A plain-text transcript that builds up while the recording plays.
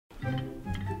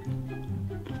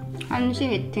1시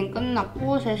미팅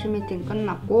끝났고 3시 미팅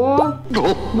끝났고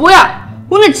뭐야!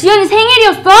 오늘 지연이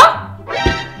생일이었어?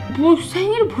 뭐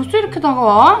생일이 벌써 이렇게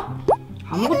다가와?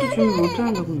 아무것도 준비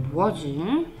못하는데 그럼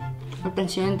뭐하지? 일단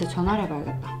지연이한테 전화를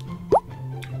해봐야겠다.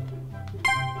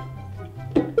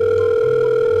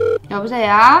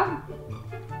 여보세요?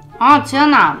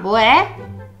 지연아 뭐해?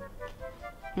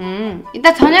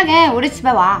 이따 저녁에 우리 집에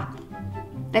와.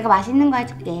 내가 맛있는 거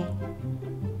해줄게.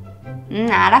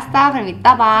 알았어. 그럼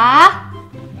이따 봐.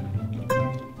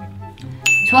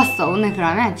 좋았어. 오늘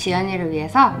그러면 지연이를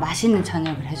위해서 맛있는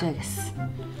저녁을 해줘야겠어.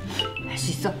 할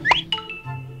수 있어.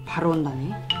 바로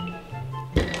온다네.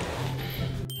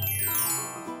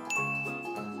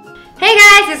 Hey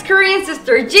guys, it's Korean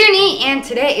Sister Juney, and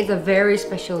today is a very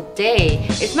special day.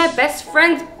 It's my best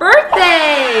friend's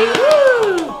birthday!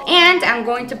 Woo! And I'm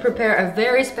going to prepare a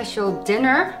very special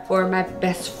dinner for my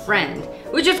best friend,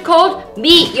 which is called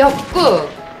Miyeokguk.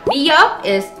 Miyeok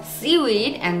is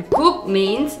seaweed and guk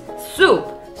means soup.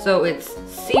 So it's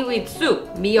seaweed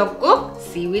soup. Miyeokguk,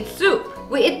 seaweed soup.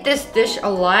 We eat this dish a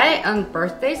lot on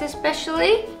birthdays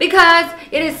especially because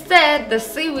it is said the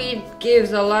seaweed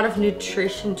gives a lot of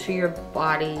nutrition to your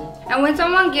body. And when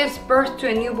someone gives birth to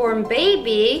a newborn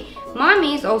baby,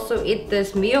 mommies also eat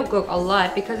this miyeokguk a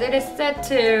lot because it is said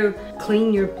to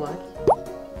clean your blood.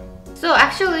 So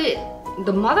actually,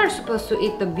 the mother is supposed to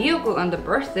eat the miyeokguk on the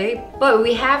birthday, but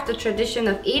we have the tradition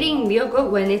of eating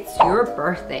miyeokguk when it's your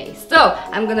birthday. So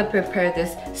I'm gonna prepare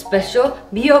this special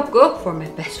miyeokguk for my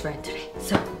best friend today.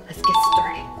 So let's get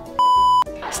started.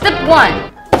 Step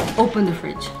 1. Open the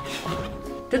fridge.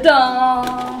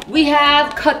 Ta-da! We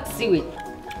have cut seaweed.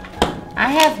 I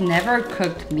have never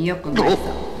cooked miyeokguk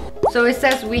myself. So it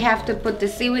says we have to put the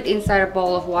seaweed inside a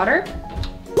bowl of water.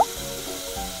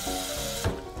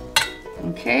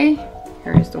 Okay.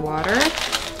 Here is the water.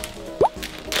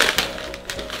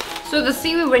 So the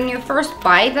seaweed, when you first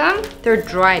buy them, they're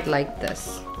dried like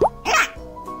this.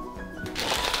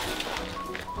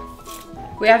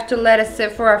 We have to let it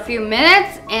sit for a few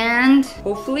minutes and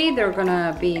hopefully they're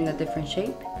gonna be in a different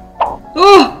shape.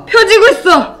 오! 펴지고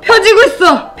있어! 펴지고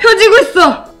있어! 펴지고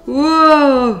있어!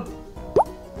 Whoa!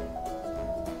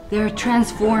 They're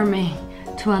transforming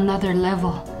to another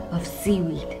level of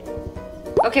seaweed.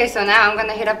 Okay, so now I'm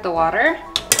gonna heat up the water.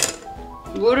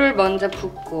 물을 먼저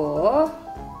붓고.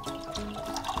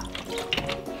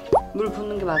 물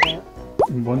붓는 게 맞아요?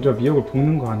 먼저 미역을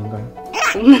볶는 거 아닌가요?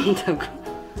 볶는다고?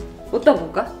 어디다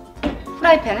볶아?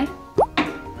 프라이팬에?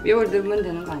 미역을 넣으면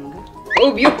되는 거 아닌가?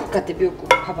 미역국 같아, 미역국.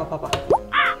 봐봐.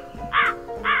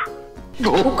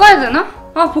 볶아야 되나?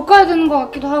 볶아야 되는 거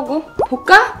같기도 하고.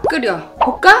 볶아? 끓여.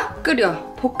 볶아?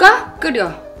 끓여. 볶아?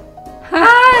 끓여.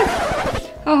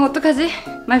 어떡하지?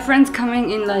 My friend's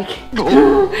coming in like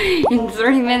in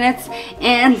 30 minutes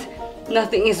and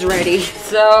nothing is ready.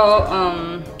 So,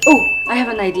 I have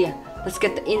an idea. Let's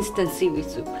get the instant seaweed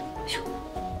soup.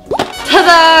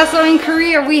 Ta-da! So in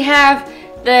Korea we have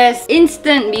this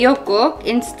instant miyeokguk,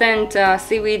 instant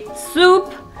seaweed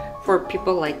soup for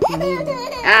people like me.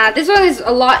 This one is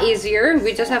a lot easier.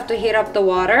 We just have to heat up the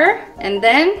water and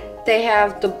then they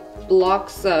have the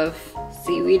blocks of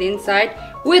seaweed inside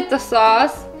with the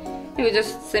sauce. You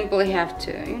just simply have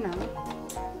to,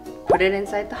 put it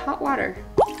inside the hot water.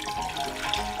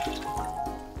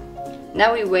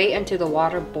 Now we wait until the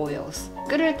water boils.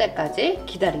 끓을 때까지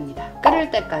기다립니다. 끓을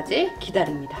때까지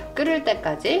기다립니다. 끓을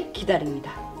때까지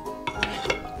기다립니다.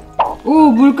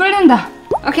 오, 물 끓는다.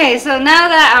 Okay, so now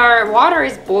that our water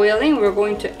is boiling, we're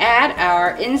going to add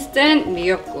our instant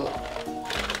miyeokguk.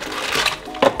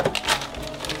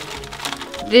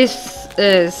 This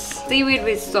is seaweed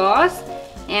with sauce.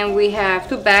 And we have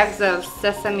 2 bags of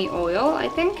sesame oil, I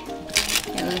think.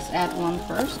 Okay, let's add one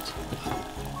first.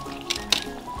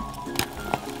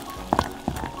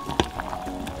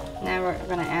 Now we're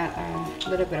gonna add a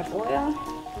little bit of oil.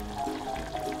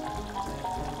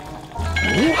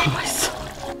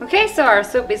 Okay, so our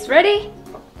soup is ready.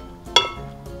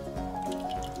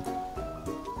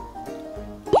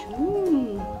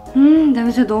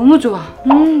 냄새 너무 좋아.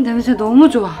 냄새 너무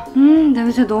좋아.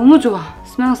 냄새 너무 좋아.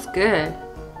 Smells good.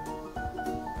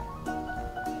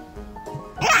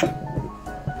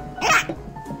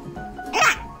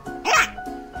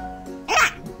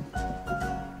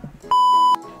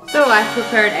 So I've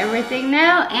prepared everything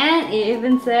now and it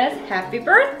even says happy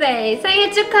birthday!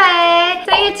 생일 축하해!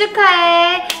 생일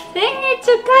축하해! 생일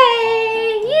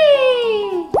축하해!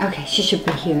 Yay! Okay, she should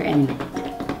be here any minute.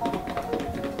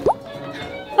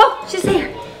 Oh, she's here!